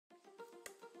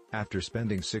After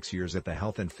spending 6 years at the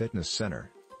Health and Fitness Center,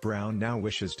 Brown now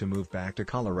wishes to move back to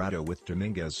Colorado with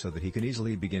Dominguez so that he can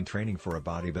easily begin training for a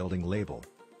bodybuilding label.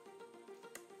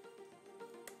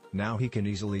 Now he can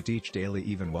easily teach daily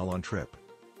even while on trip.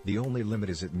 The only limit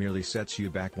is it merely sets you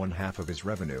back 1/2 of his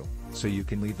revenue, so you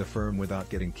can leave the firm without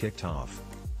getting kicked off.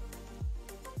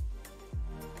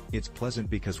 It's pleasant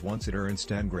because once it earns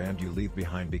 10 grand you leave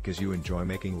behind because you enjoy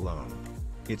making loan.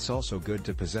 It's also good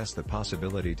to possess the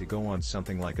possibility to go on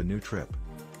something like a new trip.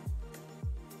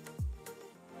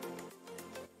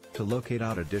 To locate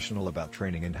out additional about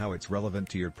training and how it's relevant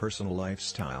to your personal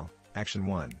lifestyle, Action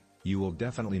 1, you will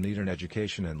definitely need an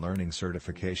education and learning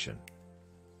certification.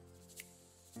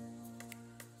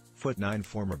 Foot 9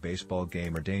 former baseball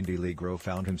gamer Dane DeLiegro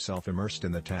found himself immersed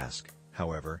in the task.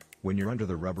 However, when you're under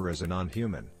the rubber as a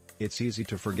non-human, it's easy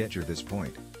to forget you're this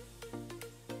point.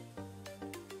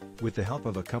 With the help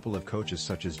of a couple of coaches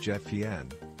such as Jeff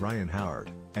Fien, Ryan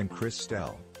Howard, and Chris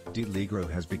Stell, DeLiegro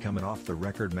has become an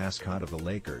off-the-record mascot of the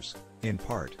Lakers, in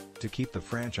part, to keep the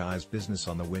franchise business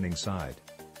on the winning side.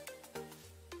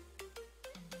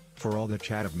 For all the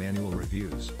chat of manual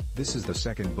reviews, this is the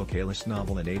second book A-list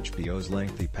novel in HBO's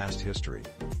lengthy past history.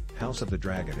 House of the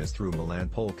Dragon is through Milan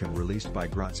Polk and released by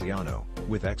Graziano,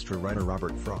 with extra writer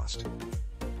Robert Frost.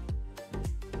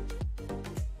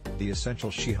 The Essential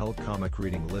She-Hulk comic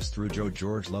reading list through Joe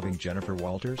George loving Jennifer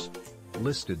Walters?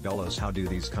 Listed Bellows. How do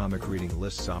these comic reading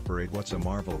lists operate? What's a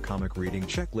Marvel comic reading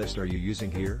checklist are you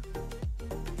using here?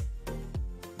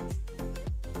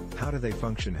 How do they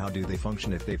function? How do they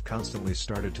function if they've constantly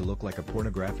started to look like a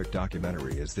pornographic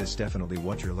documentary? Is this definitely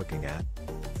what you're looking at?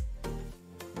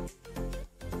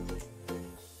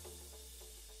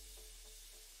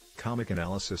 Comic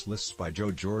analysis lists by Joe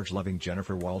George loving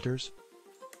Jennifer Walters?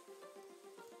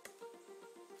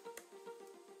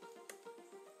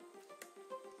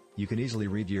 You can easily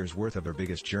read years worth of her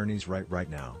biggest journeys right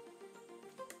now.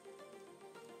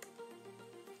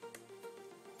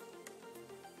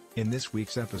 In this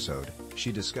week's episode,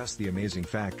 she discussed the amazing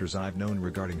factors I've known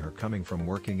regarding her coming from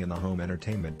working in the home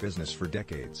entertainment business for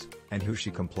decades, and who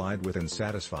she complied with and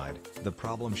satisfied, the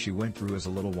problem she went through as a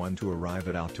little one to arrive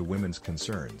at Out to Women's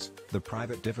Concerns, the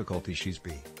private difficulty she's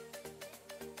be.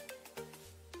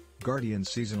 Guardian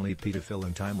season lead to fill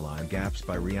in timeline gaps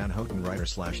by Rian Houghton.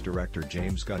 Writer/director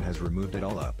James Gunn has removed it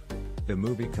all up. The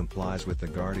movie complies with the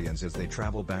Guardians as they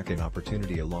travel back in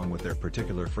opportunity along with their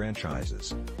particular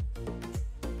franchises.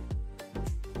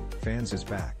 Fans is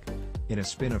back. In a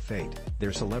spin of fate,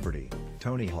 their celebrity,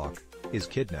 Tony Hawk, is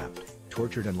kidnapped,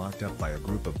 tortured and locked up by a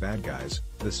group of bad guys,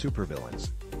 the supervillains.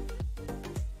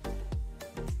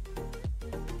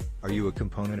 Are you a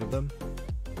component of them?